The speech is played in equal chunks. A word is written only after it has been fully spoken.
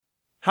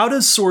How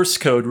does source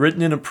code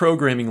written in a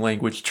programming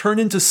language turn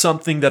into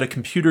something that a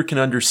computer can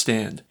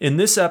understand? In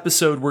this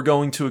episode, we're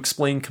going to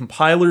explain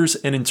compilers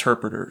and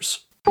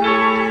interpreters.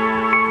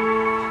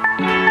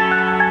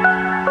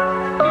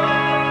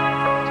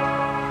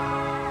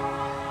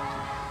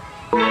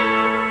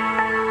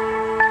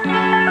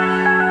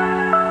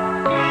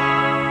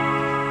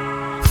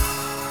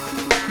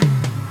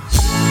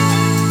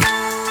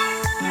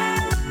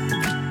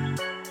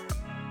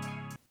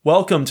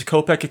 Welcome to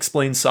Kopec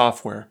Explains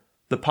Software,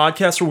 the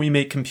podcast where we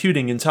make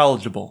computing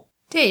intelligible.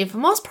 Dave,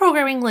 most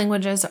programming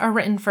languages are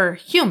written for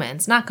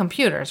humans, not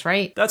computers,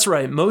 right? That's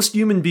right. Most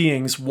human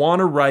beings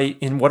want to write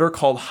in what are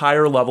called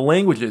higher level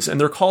languages,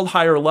 and they're called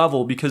higher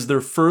level because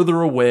they're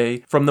further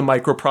away from the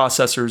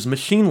microprocessor's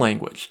machine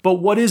language. But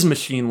what is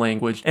machine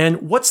language?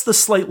 And what's the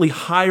slightly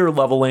higher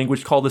level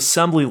language called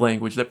assembly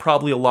language that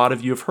probably a lot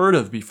of you have heard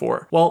of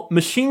before? Well,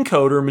 machine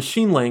code or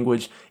machine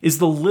language is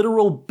the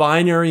literal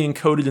binary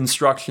encoded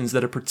instructions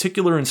that a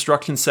particular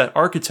instruction set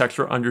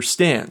architecture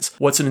understands.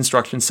 What's an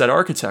instruction set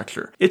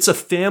architecture? It's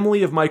a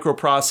family of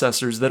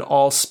microprocessors that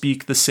all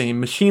speak the same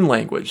machine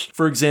language.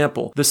 For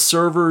example, the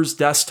servers,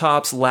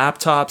 desktops,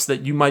 laptops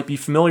that you might be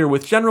familiar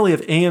with generally have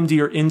AMD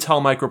or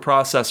Intel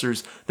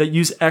microprocessors that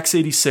use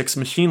x86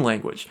 machine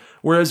language,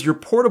 whereas your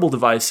portable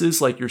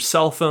devices like your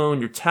cell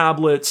phone, your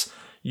tablets,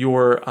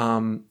 your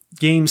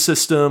game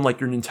system like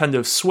your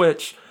Nintendo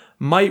Switch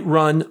might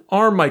run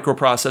ARM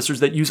microprocessors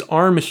that use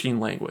ARM machine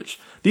language.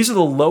 These are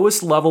the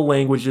lowest level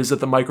languages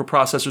that the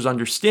microprocessors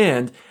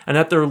understand, and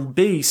at their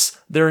base,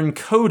 they're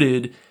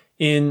encoded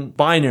in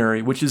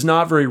binary, which is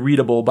not very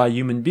readable by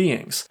human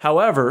beings.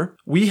 However,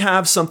 we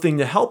have something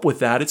to help with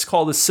that. It's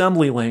called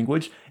assembly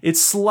language. It's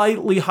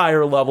slightly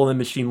higher level than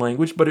machine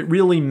language, but it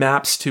really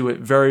maps to it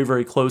very,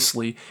 very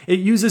closely. It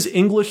uses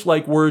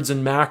English-like words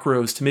and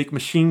macros to make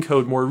machine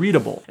code more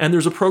readable. And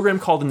there's a program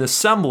called an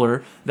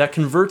assembler that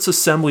converts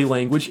assembly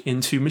language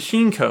into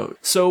machine code.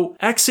 So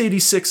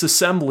x86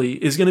 assembly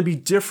is going to be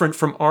different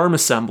from ARM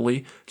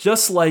assembly,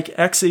 just like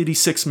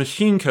x86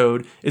 machine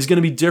code is going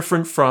to be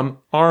different from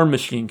ARM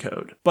machine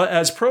code. But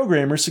as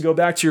programmers, to go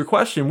back to your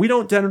question, we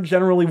don't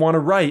generally want to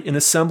write in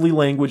assembly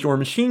language or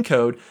machine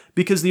code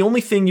because the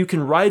only thing you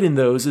can write in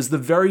those is the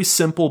very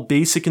simple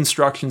basic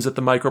instructions that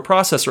the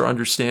microprocessor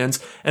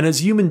understands. And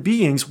as human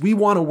beings, we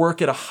want to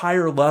work at a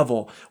higher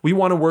level. We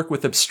want to work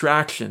with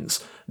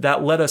abstractions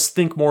that let us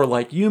think more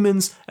like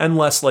humans and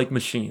less like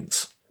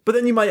machines. But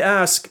then you might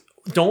ask,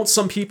 don't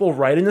some people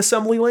write in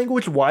assembly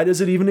language? Why does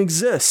it even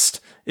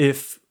exist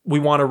if we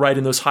want to write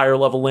in those higher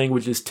level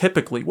languages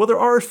typically? Well, there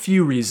are a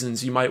few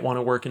reasons you might want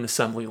to work in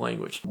assembly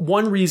language.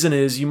 One reason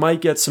is you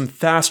might get some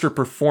faster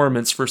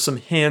performance for some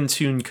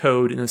hand-tuned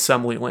code in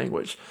assembly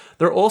language.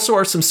 There also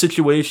are some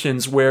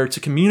situations where to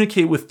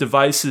communicate with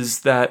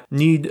devices that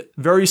need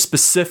very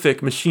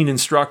specific machine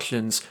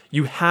instructions,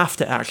 you have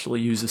to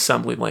actually use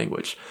assembly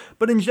language.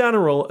 But in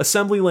general,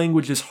 assembly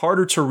language is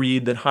harder to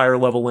read than higher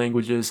level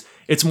languages.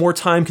 It's more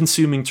time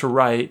consuming to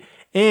write.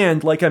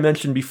 And like I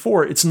mentioned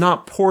before, it's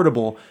not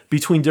portable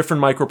between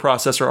different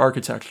microprocessor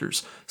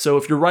architectures. So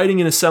if you're writing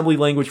in assembly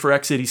language for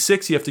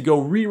x86, you have to go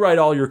rewrite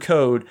all your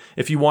code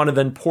if you want to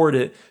then port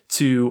it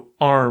to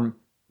ARM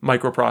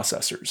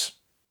microprocessors.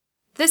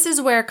 This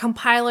is where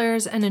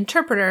compilers and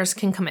interpreters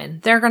can come in.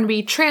 They're going to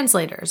be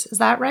translators. Is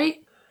that right?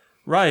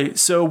 Right.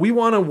 So we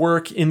want to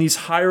work in these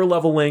higher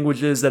level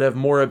languages that have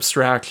more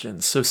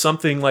abstractions. So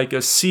something like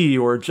a C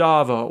or a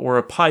Java or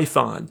a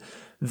Python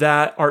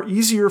that are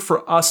easier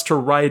for us to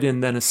write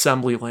in than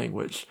assembly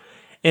language.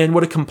 And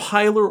what a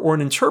compiler or an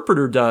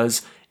interpreter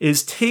does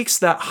is takes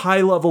that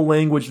high-level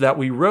language that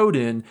we wrote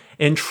in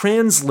and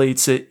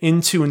translates it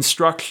into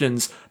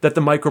instructions that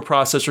the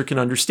microprocessor can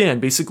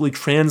understand, basically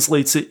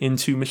translates it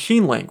into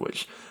machine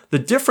language. The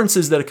difference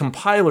is that a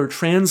compiler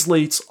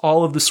translates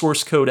all of the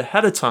source code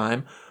ahead of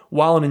time,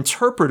 while an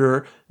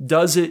interpreter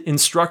does it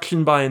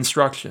instruction by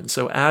instruction.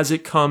 So as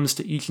it comes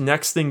to each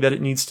next thing that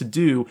it needs to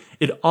do,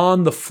 it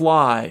on the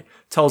fly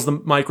tells the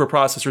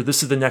microprocessor,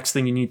 this is the next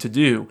thing you need to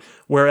do.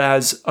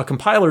 Whereas a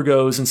compiler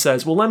goes and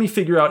says, well, let me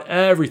figure out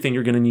everything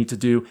you're going to need to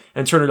do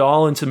and turn it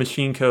all into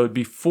machine code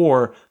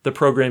before the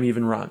program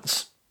even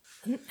runs.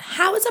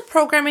 How is a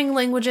programming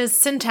language's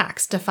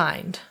syntax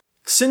defined?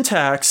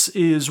 Syntax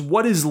is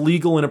what is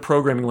legal in a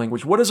programming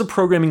language. What does a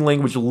programming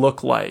language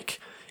look like?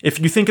 If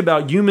you think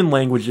about human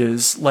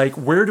languages, like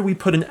where do we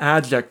put an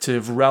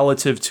adjective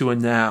relative to a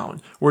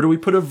noun? Where do we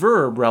put a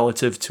verb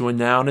relative to a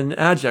noun and an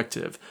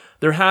adjective?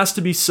 There has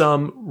to be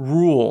some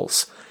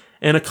rules.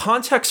 And a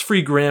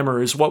context-free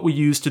grammar is what we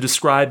use to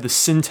describe the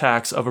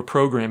syntax of a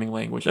programming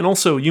language. And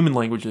also human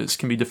languages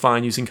can be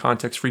defined using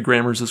context-free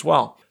grammars as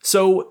well.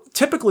 So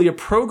typically a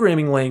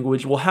programming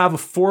language will have a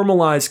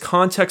formalized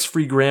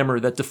context-free grammar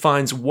that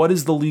defines what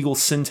is the legal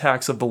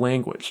syntax of the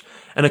language.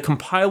 And a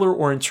compiler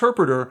or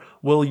interpreter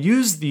will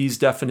use these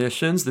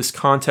definitions, this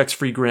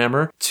context-free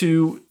grammar,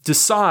 to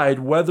decide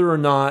whether or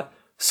not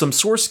some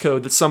source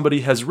code that somebody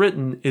has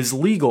written is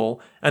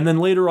legal, and then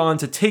later on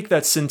to take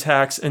that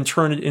syntax and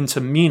turn it into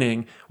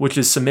meaning, which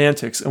is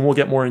semantics, and we'll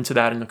get more into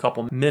that in a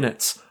couple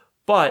minutes.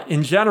 But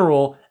in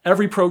general,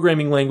 every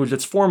programming language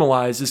that's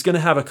formalized is going to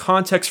have a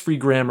context-free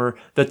grammar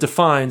that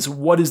defines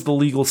what is the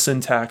legal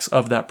syntax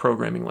of that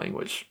programming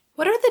language.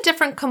 What are the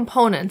different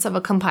components of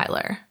a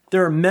compiler?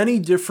 There are many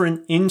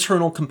different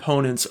internal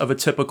components of a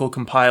typical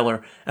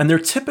compiler, and they're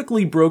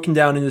typically broken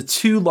down into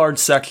two large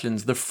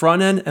sections, the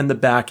front end and the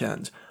back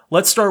end.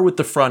 Let's start with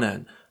the front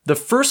end. The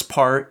first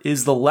part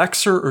is the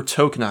lexer or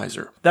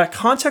tokenizer. That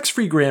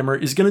context-free grammar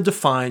is going to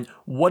define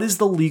what is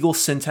the legal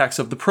syntax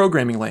of the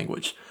programming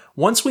language.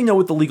 Once we know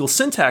what the legal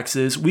syntax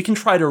is, we can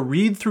try to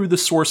read through the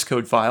source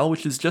code file,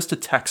 which is just a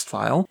text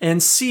file,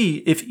 and see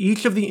if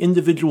each of the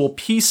individual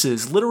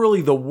pieces,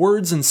 literally the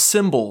words and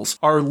symbols,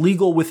 are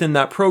legal within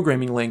that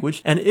programming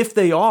language. And if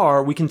they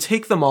are, we can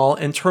take them all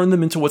and turn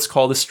them into what's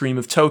called a stream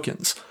of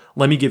tokens.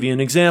 Let me give you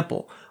an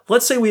example.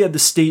 Let's say we had the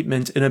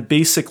statement in a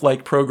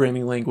basic-like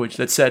programming language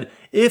that said,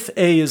 if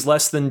A is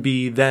less than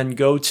B, then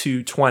go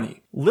to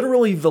 20.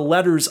 Literally, the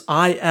letters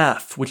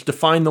IF, which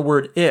define the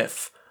word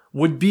if,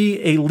 would be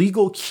a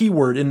legal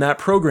keyword in that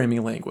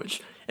programming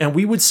language. And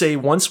we would say,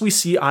 once we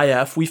see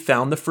IF, we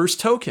found the first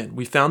token.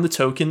 We found the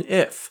token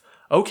if.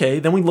 Okay,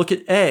 then we look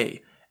at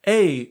A.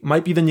 A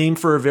might be the name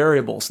for a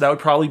variable, so that would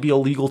probably be a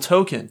legal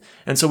token.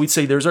 And so we'd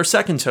say, there's our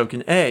second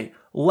token, A,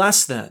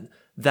 less than.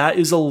 That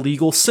is a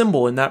legal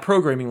symbol in that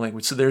programming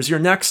language. So there's your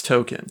next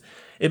token.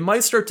 It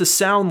might start to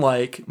sound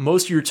like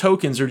most of your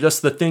tokens are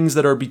just the things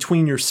that are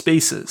between your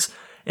spaces.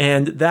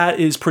 And that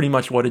is pretty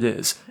much what it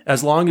is.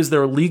 As long as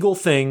they're legal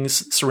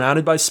things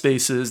surrounded by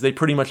spaces, they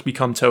pretty much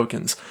become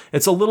tokens.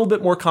 It's a little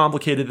bit more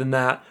complicated than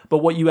that, but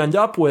what you end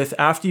up with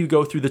after you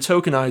go through the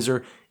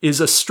tokenizer is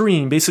a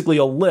stream, basically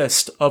a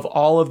list of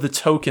all of the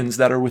tokens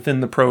that are within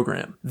the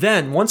program.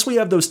 Then, once we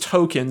have those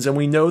tokens and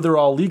we know they're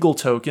all legal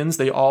tokens,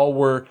 they all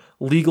were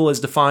legal as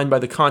defined by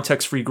the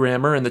context-free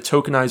grammar, and the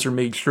tokenizer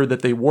made sure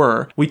that they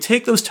were, we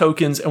take those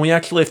tokens and we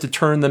actually have to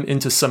turn them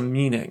into some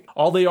meaning.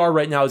 All they are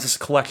right now is this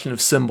collection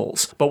of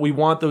symbols, but we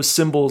want those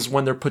symbols,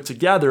 when they're put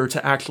together,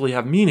 to actually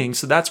have meaning,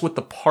 so that's what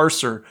the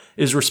parser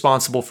is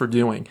responsible for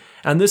doing.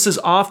 And this is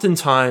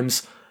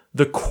oftentimes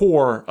the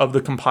core of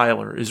the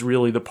compiler, is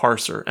really the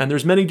parser. And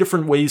there's many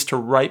different ways to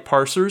write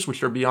parsers,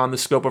 which are beyond the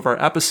scope of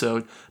our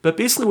episode, but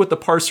basically what the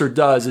parser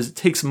does is it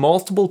takes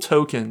multiple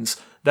tokens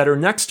that are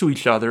next to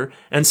each other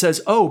and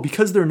says, oh,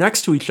 because they're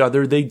next to each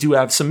other, they do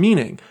have some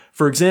meaning.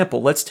 For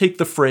example, let's take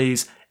the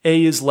phrase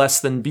A is less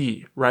than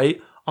B,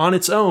 right? On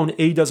its own,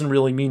 A doesn't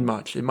really mean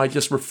much. It might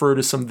just refer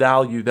to some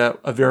value that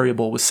a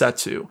variable was set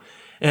to.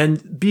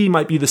 And B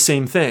might be the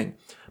same thing.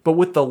 But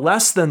with the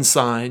less than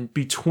sign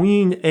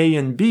between A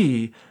and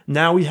B,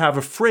 now we have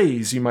a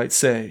phrase, you might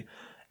say.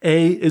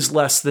 A is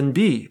less than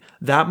B.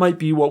 That might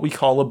be what we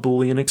call a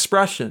Boolean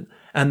expression.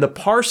 And the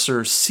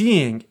parser,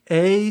 seeing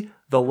A,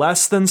 the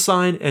less than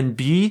sign, and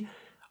B,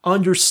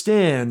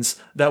 understands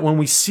that when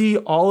we see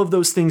all of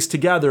those things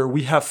together,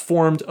 we have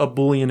formed a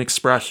Boolean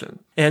expression.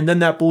 And then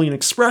that Boolean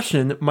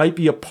expression might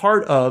be a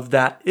part of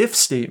that if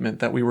statement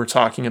that we were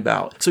talking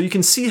about. So you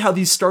can see how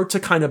these start to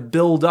kind of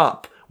build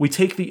up. We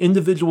take the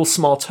individual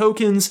small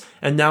tokens,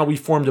 and now we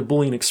formed a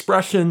Boolean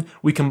expression.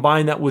 We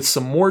combine that with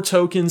some more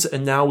tokens,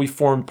 and now we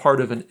formed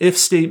part of an if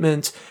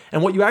statement.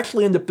 And what you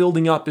actually end up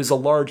building up is a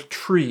large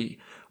tree,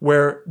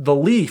 where the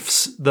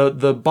leaves, the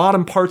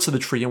bottom parts of the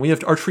tree,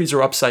 and our trees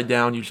are upside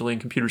down usually in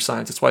computer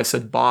science, that's why I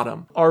said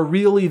bottom, are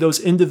really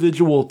those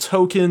individual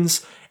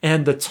tokens,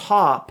 and the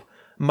top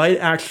might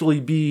actually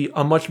be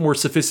a much more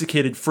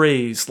sophisticated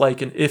phrase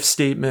like an if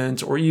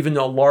statement, or even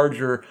a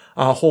larger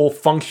whole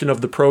function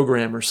of the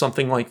program or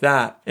something like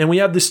that. And we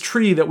have this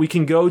tree that we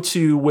can go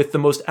to with the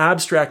most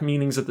abstract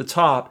meanings at the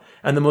top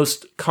and the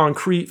most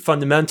concrete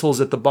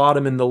fundamentals at the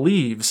bottom in the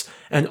leaves.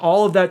 And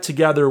all of that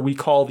together we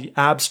call the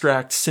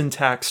abstract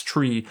syntax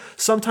tree,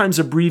 sometimes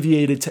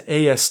abbreviated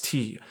to AST.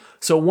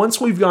 So once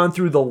we've gone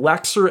through the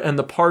lexer and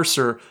the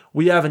parser,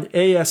 we have an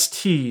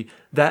AST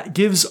that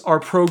gives our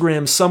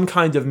program some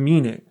kind of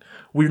meaning.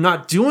 We're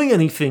not doing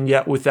anything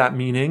yet with that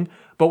meaning,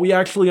 but we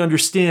actually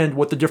understand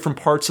what the different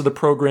parts of the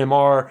program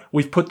are.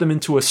 We've put them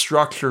into a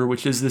structure,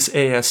 which is this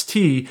AST,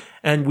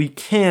 and we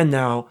can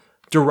now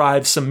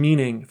derive some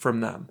meaning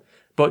from them.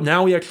 But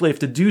now we actually have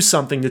to do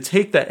something to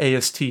take that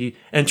AST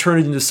and turn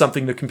it into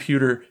something the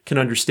computer can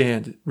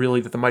understand,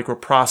 really that the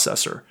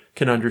microprocessor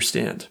can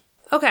understand.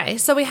 Okay,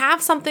 so we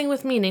have something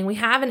with meaning. We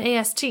have an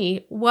AST.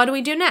 What do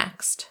we do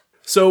next?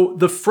 So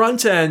the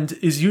front end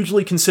is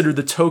usually considered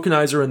the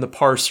tokenizer and the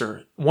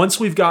parser. Once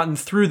we've gotten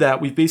through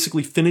that, we've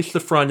basically finished the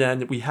front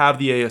end, we have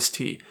the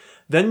AST.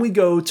 Then we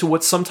go to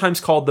what's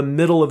sometimes called the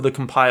middle of the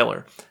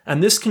compiler.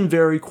 And this can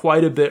vary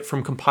quite a bit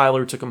from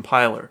compiler to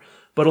compiler.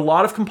 But a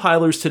lot of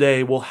compilers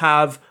today will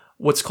have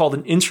what's called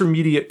an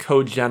intermediate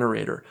code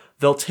generator.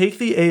 They'll take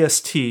the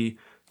AST,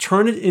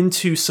 turn it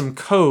into some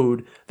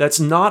code that's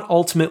not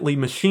ultimately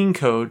machine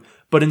code,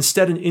 but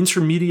instead an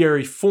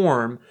intermediary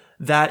form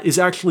that is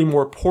actually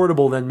more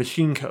portable than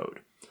machine code.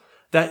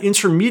 That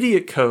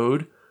intermediate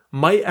code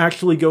might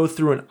actually go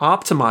through an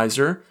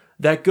optimizer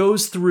that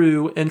goes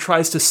through and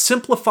tries to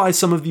simplify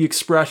some of the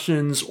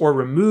expressions or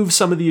remove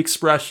some of the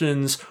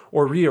expressions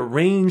or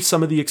rearrange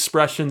some of the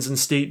expressions and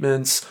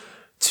statements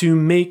to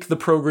make the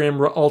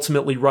program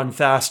ultimately run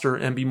faster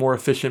and be more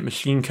efficient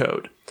machine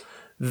code.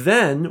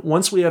 Then,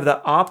 once we have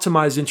that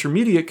optimized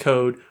intermediate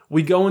code,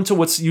 we go into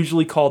what's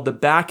usually called the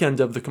back end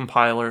of the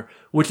compiler,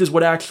 which is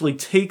what actually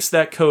takes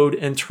that code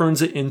and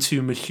turns it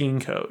into machine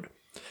code.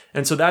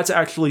 And so that's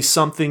actually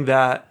something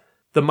that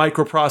the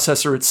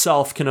microprocessor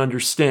itself can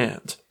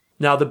understand.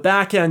 Now, the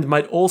back end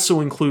might also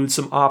include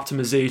some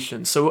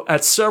optimization. So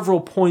at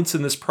several points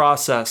in this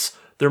process,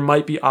 there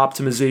might be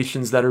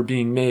optimizations that are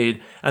being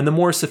made. And the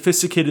more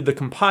sophisticated the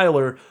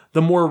compiler,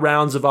 the more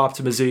rounds of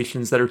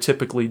optimizations that are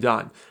typically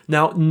done.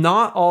 Now,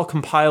 not all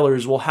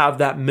compilers will have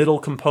that middle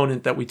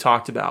component that we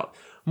talked about.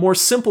 More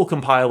simple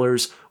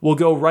compilers will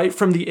go right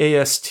from the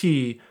AST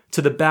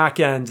to the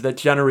back end that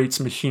generates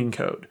machine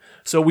code.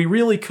 So we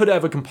really could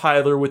have a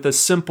compiler with as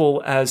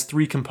simple as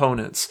 3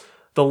 components: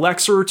 the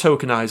lexer or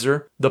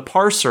tokenizer, the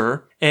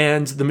parser,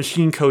 and the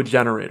machine code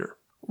generator.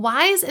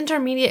 Why is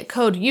intermediate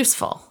code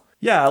useful?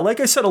 Yeah, like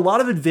I said, a lot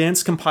of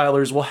advanced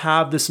compilers will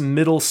have this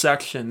middle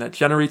section that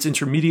generates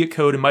intermediate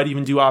code and might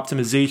even do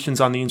optimizations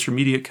on the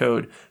intermediate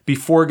code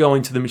before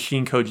going to the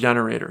machine code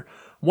generator.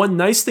 One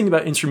nice thing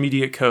about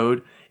intermediate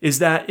code is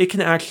that it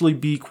can actually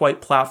be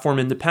quite platform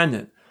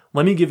independent.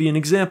 Let me give you an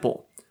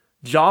example.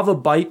 Java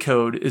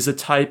bytecode is a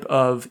type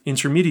of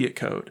intermediate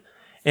code.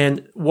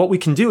 And what we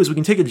can do is we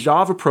can take a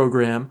Java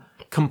program,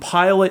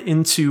 compile it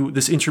into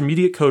this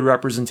intermediate code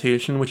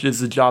representation, which is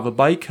the Java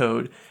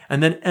bytecode,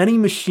 and then any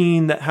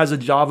machine that has a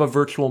Java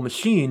virtual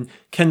machine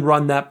can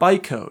run that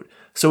bytecode.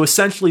 So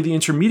essentially the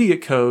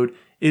intermediate code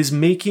is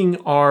making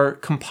our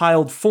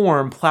compiled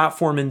form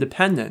platform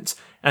independent,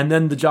 and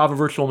then the Java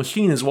virtual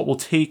machine is what will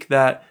take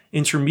that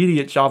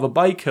intermediate Java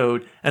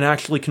bytecode and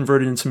actually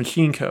convert it into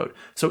machine code.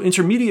 So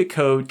intermediate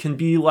code can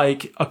be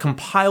like a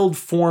compiled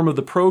form of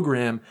the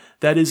program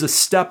that is a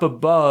step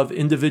above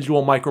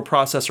individual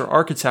microprocessor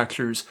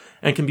architectures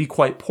and can be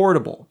quite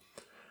portable.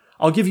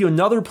 I'll give you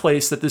another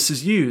place that this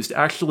is used.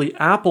 Actually,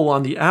 Apple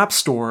on the App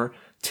Store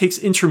takes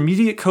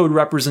intermediate code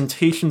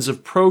representations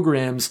of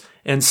programs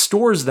and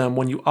stores them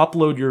when you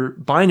upload your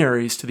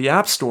binaries to the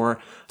App Store,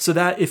 so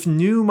that if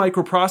new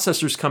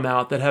microprocessors come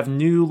out that have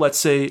new, let's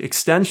say,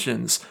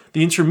 extensions,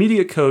 the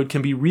intermediate code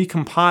can be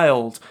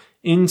recompiled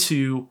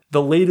into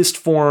the latest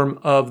form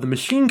of the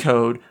machine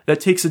code that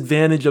takes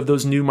advantage of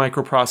those new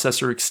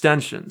microprocessor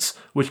extensions,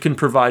 which can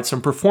provide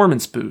some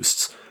performance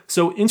boosts.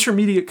 So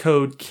intermediate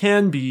code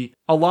can be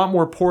a lot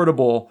more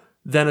portable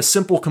than a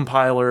simple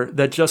compiler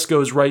that just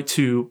goes right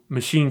to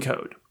machine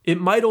code.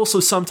 It might also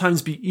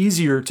sometimes be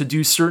easier to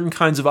do certain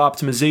kinds of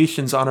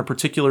optimizations on a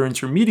particular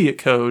intermediate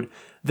code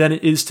than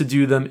it is to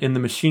do them in the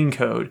machine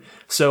code.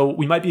 So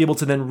we might be able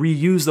to then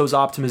reuse those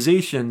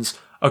optimizations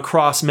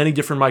across many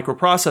different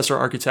microprocessor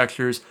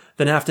architectures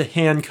than have to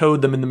hand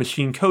code them in the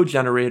machine code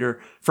generator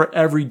for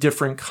every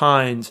different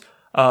kind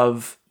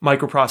of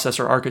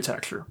microprocessor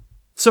architecture.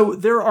 So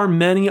there are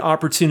many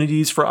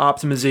opportunities for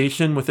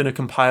optimization within a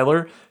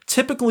compiler.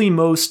 Typically,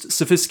 most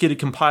sophisticated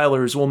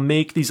compilers will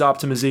make these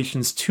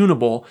optimizations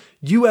tunable.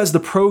 You as the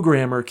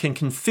programmer can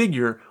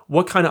configure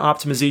what kind of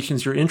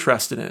optimizations you're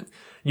interested in.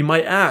 You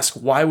might ask,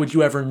 why would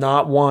you ever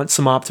not want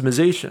some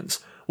optimizations?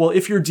 Well,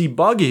 if you're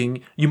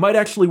debugging, you might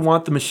actually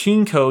want the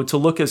machine code to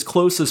look as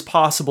close as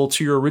possible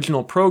to your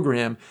original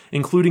program,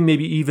 including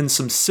maybe even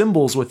some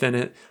symbols within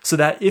it, so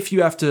that if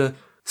you have to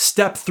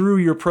step through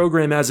your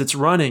program as it's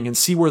running and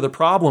see where the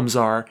problems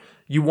are,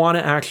 you want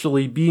to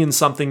actually be in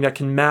something that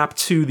can map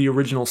to the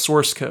original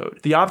source code.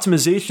 The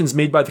optimizations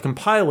made by the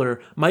compiler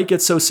might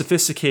get so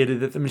sophisticated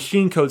that the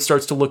machine code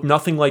starts to look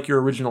nothing like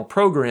your original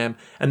program,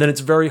 and then it's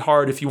very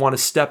hard if you want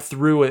to step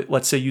through it,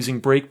 let's say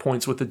using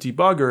breakpoints with the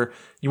debugger,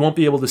 you won't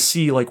be able to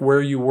see like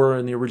where you were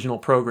in the original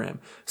program.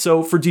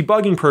 So for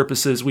debugging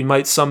purposes, we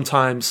might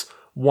sometimes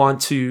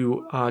want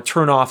to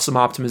turn off some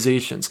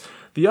optimizations.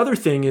 The other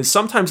thing is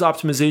sometimes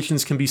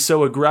optimizations can be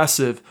so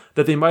aggressive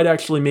that they might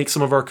actually make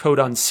some of our code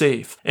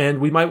unsafe.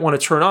 And we might want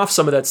to turn off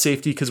some of that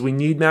safety because we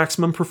need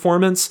maximum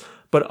performance,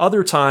 but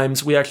other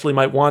times we actually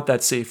might want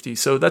that safety.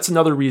 So that's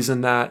another reason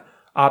that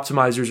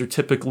optimizers are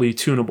typically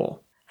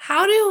tunable.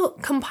 How do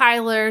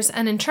compilers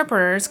and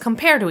interpreters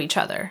compare to each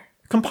other?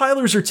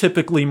 Compilers are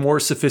typically more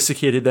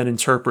sophisticated than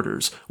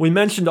interpreters. We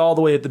mentioned all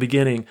the way at the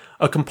beginning,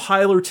 a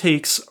compiler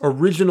takes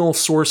original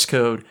source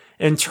code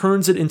and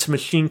turns it into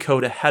machine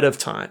code ahead of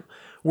time.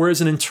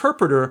 Whereas an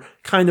interpreter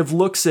kind of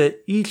looks at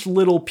each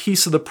little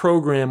piece of the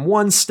program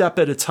one step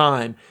at a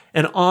time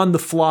and on the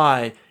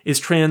fly is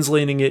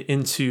translating it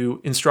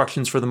into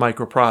instructions for the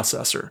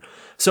microprocessor.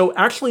 So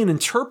actually an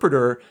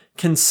interpreter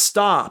can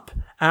stop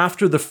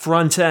after the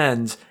front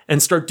end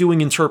and start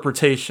doing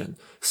interpretation.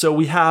 So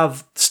we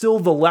have still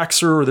the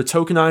lexer or the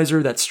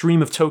tokenizer, that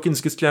stream of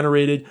tokens gets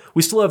generated.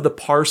 We still have the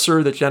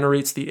parser that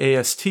generates the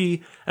AST.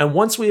 And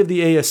once we have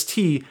the AST,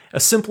 a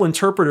simple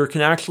interpreter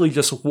can actually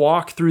just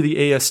walk through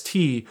the AST,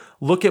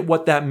 look at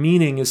what that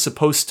meaning is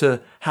supposed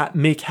to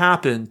make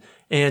happen,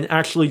 and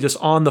actually just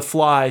on the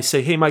fly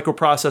say, hey,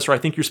 microprocessor, I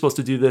think you're supposed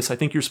to do this. I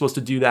think you're supposed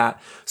to do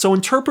that. So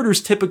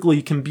interpreters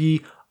typically can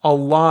be a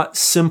lot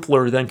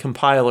simpler than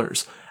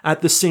compilers.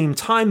 At the same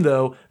time,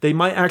 though, they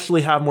might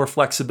actually have more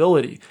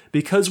flexibility.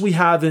 Because we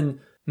haven't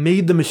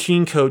made the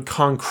machine code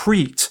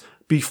concrete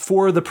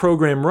before the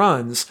program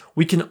runs,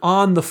 we can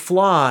on the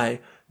fly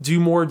do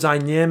more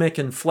dynamic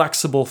and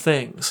flexible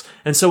things.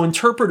 And so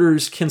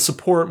interpreters can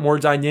support more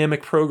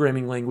dynamic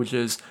programming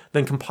languages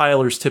than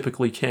compilers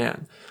typically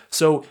can.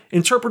 So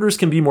interpreters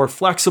can be more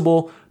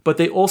flexible, but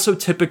they also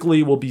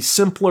typically will be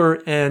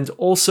simpler and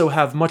also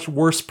have much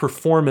worse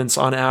performance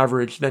on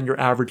average than your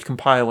average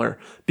compiler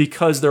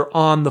because they're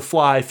on the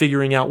fly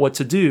figuring out what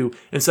to do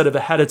instead of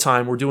ahead of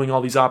time we're doing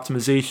all these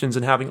optimizations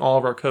and having all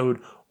of our code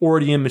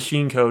already in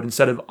machine code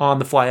instead of on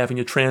the fly having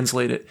to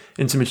translate it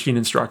into machine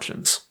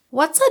instructions.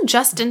 What's a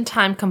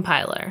just-in-time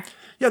compiler?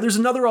 Yeah, there's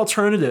another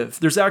alternative.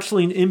 There's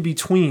actually an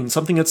in-between,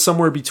 something that's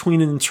somewhere between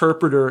an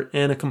interpreter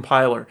and a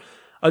compiler.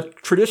 A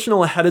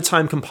traditional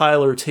ahead-of-time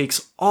compiler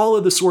takes all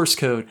of the source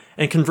code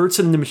and converts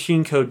it into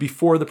machine code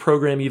before the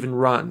program even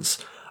runs.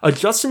 A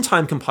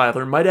just-in-time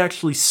compiler might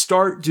actually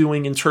start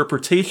doing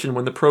interpretation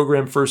when the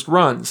program first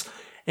runs.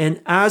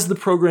 And as the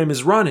program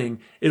is running,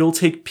 it'll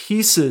take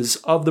pieces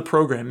of the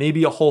program,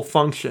 maybe a whole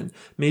function,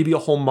 maybe a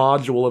whole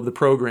module of the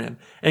program,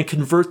 and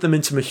convert them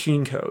into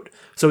machine code.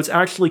 So it's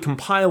actually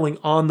compiling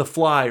on the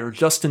fly or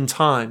just in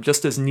time,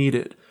 just as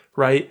needed,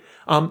 right?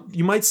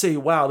 You might say,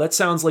 wow, that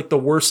sounds like the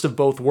worst of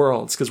both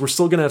worlds, because we're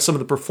still going to have some of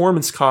the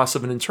performance costs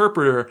of an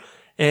interpreter,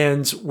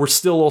 and we're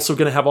still also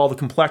going to have all the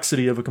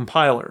complexity of a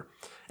compiler.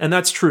 And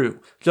that's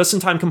true.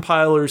 Just-in-time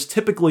compilers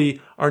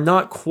typically are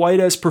not quite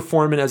as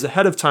performant as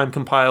ahead-of-time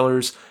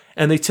compilers,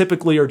 and they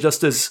typically are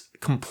just as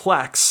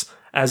complex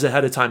as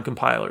ahead-of-time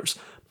compilers.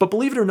 But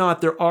believe it or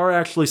not, there are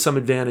actually some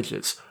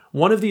advantages.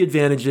 One of the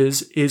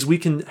advantages is we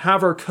can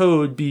have our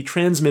code be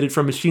transmitted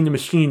from machine to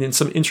machine in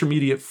some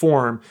intermediate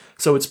form,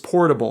 so it's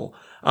portable,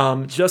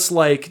 just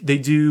like they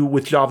do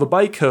with Java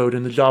bytecode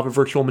in the Java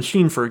virtual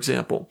machine, for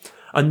example.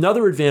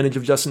 Another advantage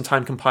of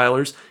just-in-time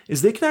compilers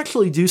is they can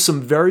actually do some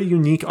very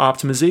unique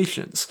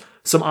optimizations,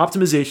 some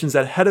optimizations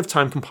that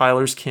ahead-of-time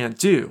compilers can't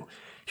do.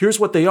 Here's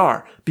what they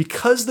are.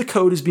 Because the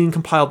code is being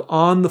compiled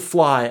on the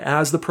fly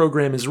as the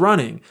program is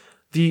running,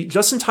 the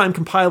just-in-time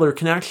compiler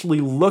can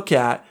actually look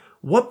at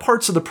what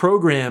parts of the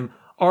program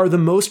are the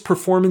most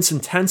performance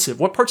intensive,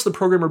 what parts of the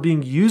program are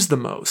being used the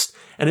most.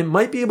 And it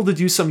might be able to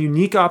do some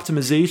unique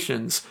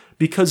optimizations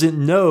because it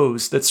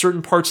knows that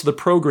certain parts of the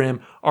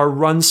program are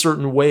run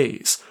certain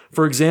ways.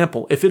 For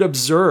example, if it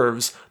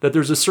observes that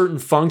there's a certain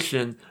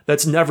function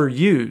that's never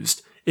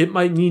used, it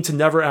might need to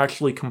never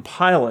actually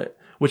compile it,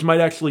 which might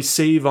actually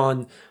save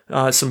on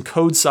some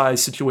code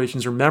size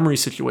situations or memory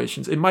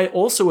situations. It might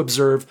also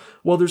observe,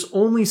 well, there's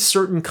only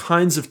certain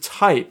kinds of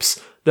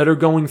types that are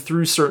going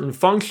through certain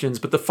functions,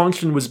 but the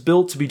function was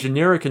built to be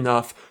generic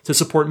enough to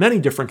support many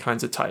different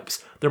kinds of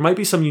types. There might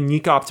be some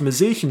unique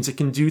optimizations it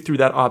can do through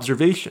that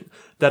observation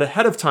that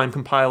ahead-of-time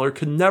compiler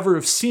could never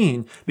have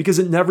seen because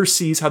it never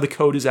sees how the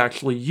code is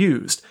actually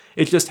used.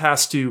 It just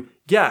has to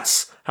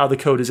guess how the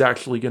code is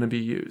actually going to be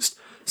used.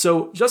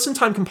 So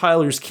just-in-time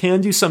compilers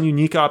can do some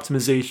unique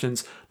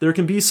optimizations. There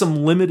can be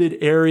some limited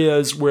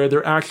areas where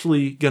they're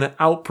actually going to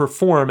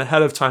outperform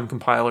ahead-of-time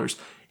compilers.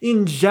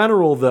 In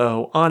general,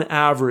 though, on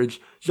average,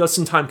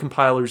 just-in-time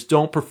compilers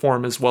don't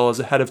perform as well as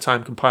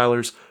ahead-of-time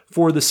compilers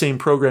for the same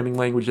programming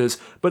languages.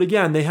 But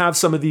again, they have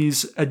some of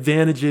these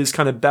advantages,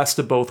 kind of best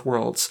of both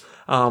worlds,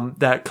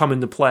 that come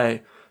into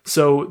play.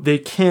 So they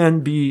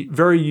can be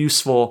very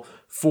useful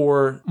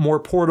for more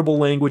portable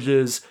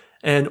languages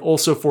and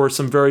also for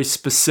some very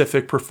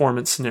specific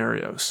performance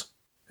scenarios.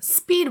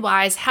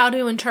 Speed-wise, how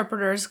do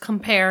interpreters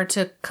compare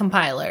to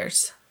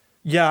compilers?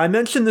 Yeah, I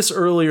mentioned this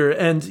earlier,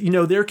 and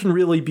there can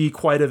really be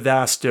quite a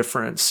vast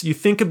difference. You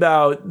think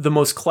about the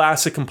most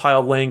classic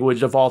compiled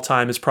language of all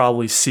time is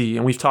probably C,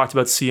 and we've talked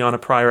about C on a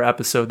prior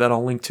episode that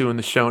I'll link to in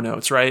the show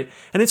notes, right?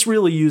 And it's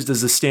really used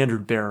as a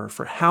standard bearer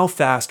for how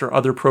fast are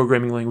other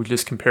programming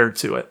languages compared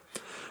to it.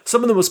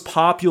 Some of the most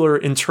popular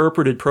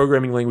interpreted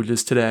programming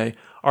languages today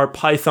are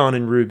Python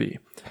and Ruby.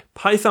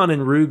 Python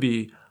and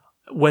Ruby,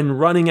 when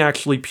running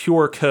actually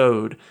pure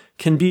code,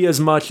 can be as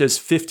much as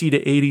 50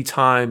 to 80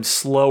 times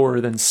slower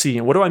than C.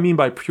 And what do I mean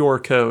by pure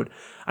code?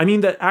 I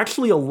mean that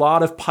actually a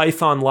lot of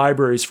Python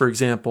libraries, for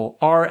example,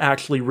 are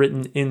actually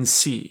written in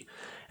C.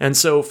 And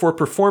so for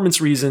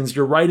performance reasons,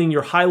 you're writing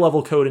your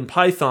high-level code in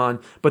Python,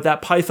 but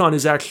that Python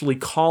is actually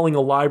calling a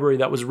library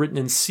that was written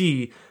in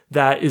C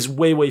that is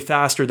way, way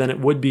faster than it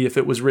would be if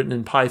it was written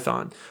in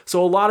Python.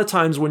 So a lot of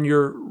times when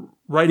you're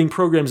writing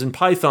programs in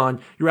Python,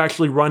 you're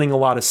actually running a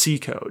lot of C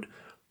code.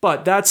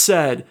 But that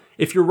said,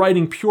 if you're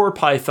writing pure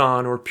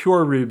Python or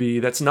pure Ruby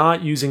that's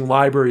not using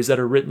libraries that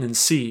are written in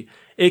C,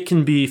 it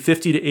can be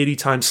 50 to 80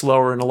 times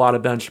slower in a lot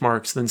of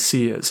benchmarks than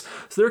C is.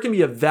 So there can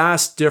be a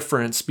vast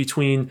difference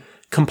between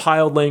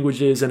compiled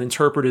languages and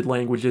interpreted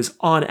languages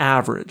on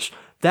average.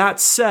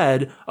 That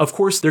said, of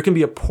course, there can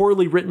be a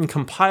poorly written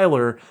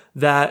compiler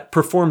that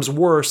performs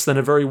worse than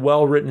a very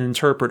well-written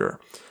interpreter.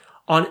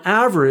 On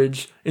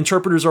average,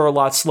 interpreters are a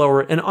lot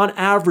slower, and on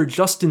average,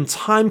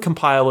 just-in-time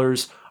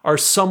compilers are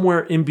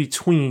somewhere in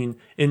between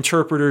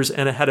interpreters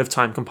and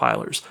ahead-of-time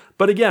compilers.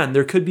 But again,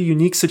 there could be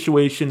unique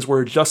situations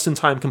where a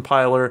just-in-time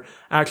compiler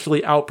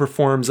actually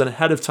outperforms an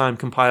ahead-of-time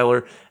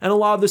compiler, and a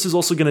lot of this is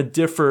also going to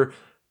differ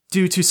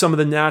due to some of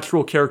the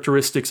natural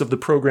characteristics of the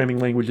programming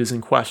languages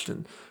in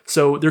question.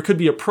 So there could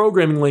be a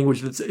programming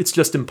language it's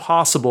just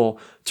impossible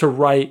to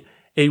write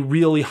a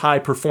really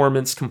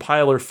high-performance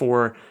compiler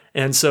for,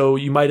 and so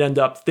you might end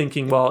up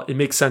thinking, well, it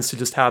makes sense to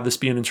just have this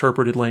be an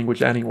interpreted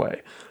language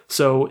anyway.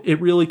 So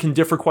it really can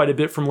differ quite a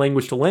bit from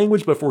language to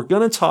language, but if we're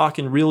going to talk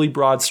in really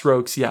broad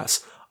strokes,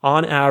 yes,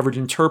 on average,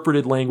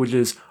 interpreted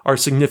languages are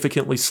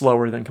significantly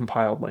slower than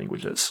compiled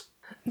languages.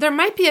 There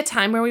might be a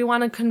time where we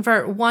want to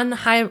convert one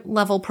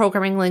high-level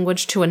programming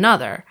language to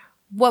another.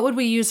 What would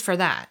we use for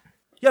that?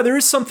 Yeah, there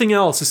is something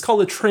else. It's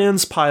called a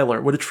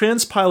transpiler. What a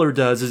transpiler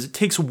does is it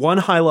takes one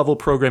high-level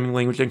programming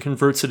language and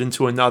converts it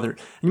into another. And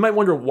you might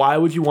wonder, why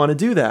would you want to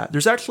do that?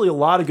 There's actually a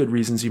lot of good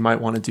reasons you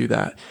might want to do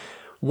that.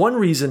 One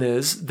reason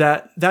is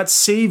that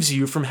saves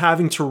you from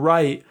having to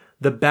write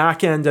the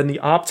backend and the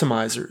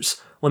optimizers.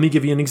 Let me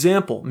give you an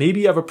example.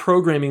 Maybe you have a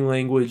programming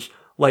language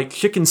like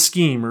Chicken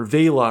Scheme or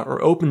Vela or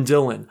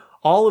OpenDILLON.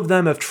 All of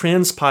them have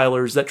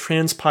transpilers that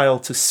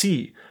transpile to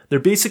C. They're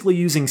basically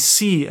using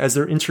C as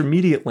their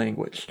intermediate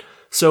language.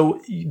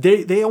 So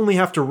they only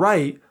have to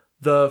write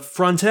the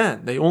front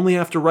end. They only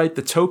have to write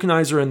the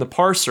tokenizer and the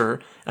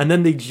parser, and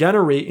then they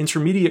generate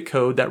intermediate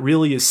code that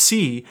really is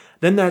C.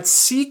 Then that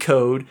C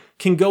code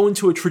can go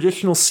into a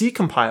traditional C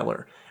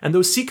compiler. And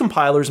those C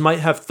compilers might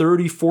have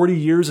 30, 40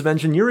 years of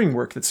engineering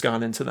work that's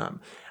gone into them.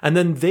 And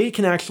then they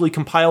can actually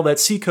compile that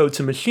C code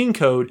to machine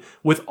code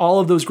with all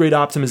of those great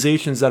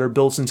optimizations that are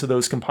built into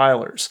those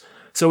compilers.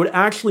 So it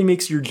actually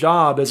makes your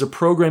job as a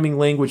programming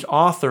language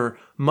author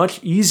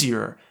much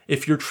easier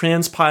if you're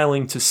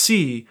transpiling to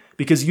C,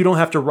 because you don't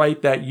have to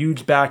write that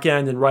huge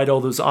backend and write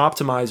all those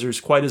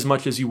optimizers quite as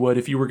much as you would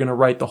if you were going to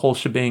write the whole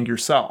shebang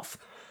yourself.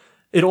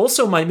 It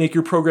also might make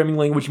your programming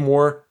language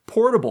more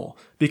portable,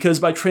 because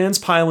by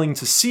transpiling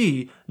to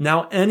C,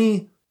 now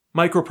any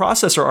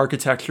microprocessor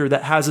architecture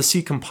that has a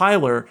C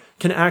compiler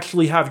can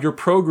actually have your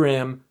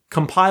program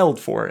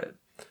compiled for it.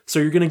 So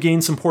you're going to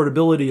gain some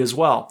portability as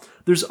well.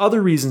 There's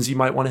other reasons you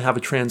might want to have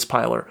a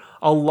transpiler.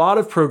 A lot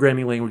of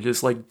programming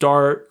languages like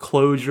Dart,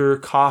 Clojure,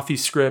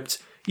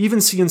 CoffeeScript,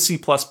 even C and C++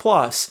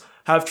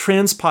 have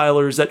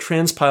transpilers that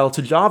transpile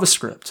to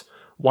JavaScript.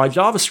 Why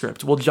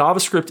JavaScript? Well,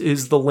 JavaScript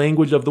is the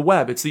language of the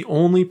web. It's the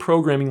only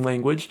programming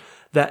language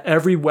that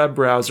every web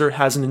browser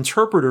has an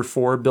interpreter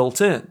for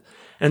built in.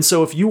 And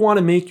so if you want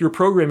to make your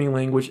programming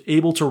language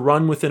able to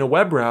run within a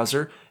web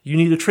browser, you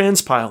need a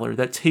transpiler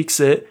that takes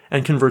it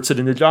and converts it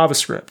into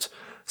JavaScript.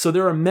 So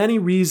there are many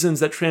reasons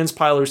that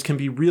transpilers can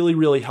be really,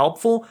 really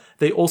helpful.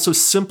 They also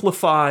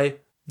simplify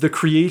the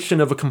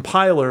creation of a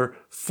compiler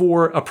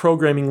for a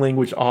programming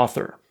language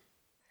author.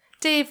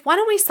 Dave, why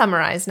don't we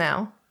summarize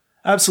now?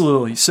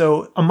 Absolutely.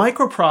 So a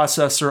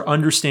microprocessor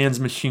understands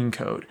machine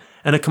code,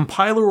 and a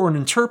compiler or an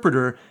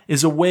interpreter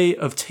is a way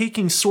of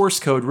taking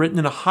source code written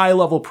in a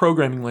high-level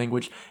programming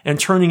language and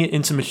turning it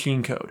into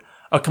machine code.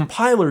 A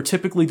compiler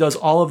typically does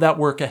all of that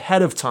work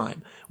ahead of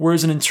time,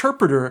 whereas an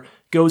interpreter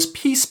goes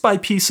piece by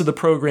piece of the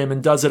program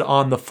and does it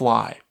on the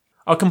fly.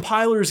 A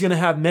compiler is going to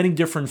have many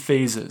different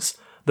phases.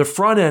 The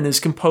front end is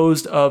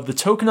composed of the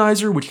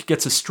tokenizer, which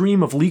gets a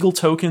stream of legal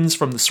tokens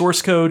from the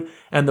source code,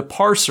 and the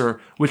parser,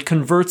 which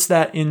converts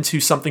that into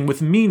something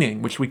with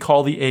meaning, which we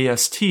call the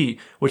AST,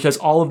 which has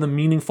all of the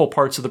meaningful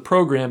parts of the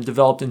program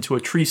developed into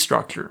a tree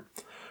structure.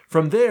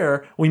 From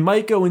there, we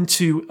might go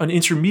into an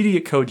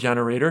intermediate code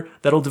generator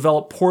that'll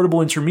develop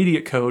portable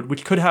intermediate code,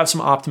 which could have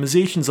some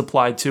optimizations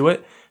applied to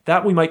it.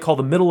 That we might call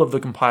the middle of the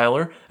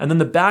compiler, and then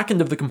the back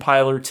end of the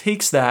compiler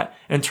takes that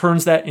and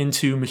turns that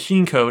into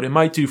machine code and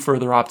might do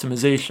further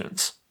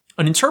optimizations.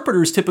 An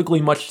interpreter is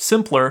typically much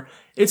simpler.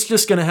 It's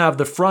just going to have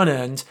the front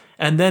end,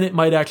 and then it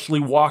might actually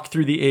walk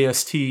through the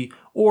AST,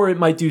 or it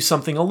might do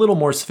something a little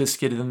more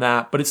sophisticated than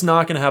that, but it's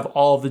not going to have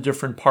all of the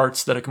different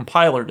parts that a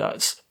compiler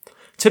does.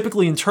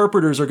 Typically,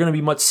 interpreters are going to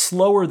be much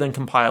slower than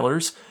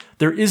compilers.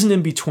 There is an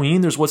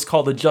in-between. There's what's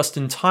called a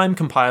just-in-time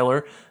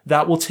compiler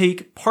that will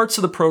take parts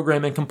of the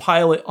program and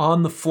compile it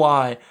on the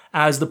fly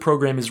as the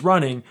program is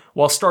running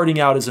while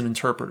starting out as an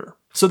interpreter.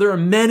 So there are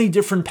many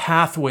different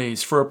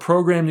pathways for a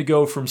program to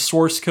go from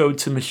source code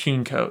to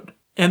machine code.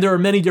 And there are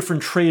many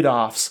different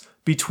trade-offs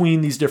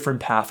between these different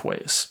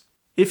pathways.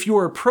 If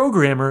you're a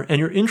programmer and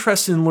you're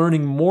interested in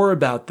learning more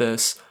about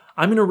this,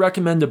 I'm going to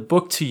recommend a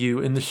book to you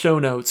in the show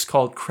notes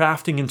called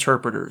Crafting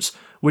Interpreters,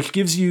 which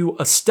gives you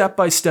a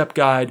step-by-step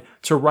guide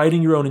to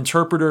writing your own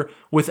interpreter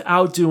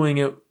without doing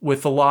it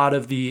with a lot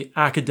of the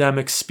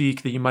academic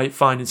speak that you might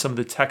find in some of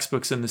the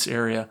textbooks in this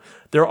area.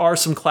 There are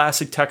some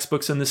classic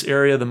textbooks in this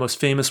area. The most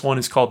famous one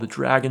is called the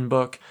Dragon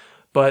Book.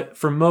 But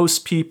for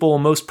most people,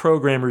 most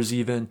programmers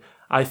even,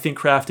 I think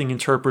Crafting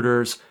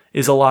Interpreters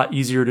is a lot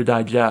easier to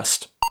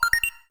digest.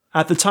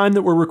 At the time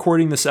that we're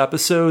recording this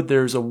episode,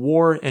 there's a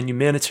war and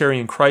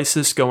humanitarian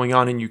crisis going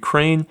on in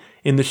Ukraine.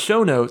 In the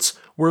show notes,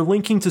 we're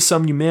linking to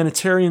some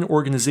humanitarian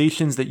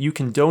organizations that you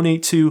can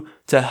donate to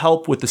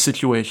help with the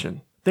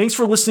situation. Thanks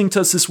for listening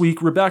to us this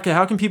week. Rebecca,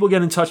 how can people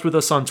get in touch with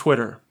us on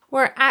Twitter?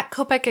 We're at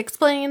Kopec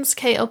Explains,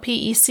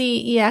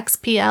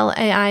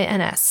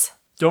 KOPECEXPLAINS.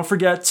 Don't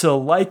forget to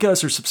like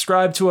us or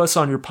subscribe to us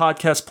on your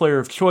podcast player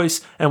of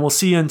choice, and we'll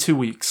see you in 2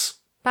 weeks.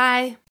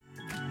 Bye.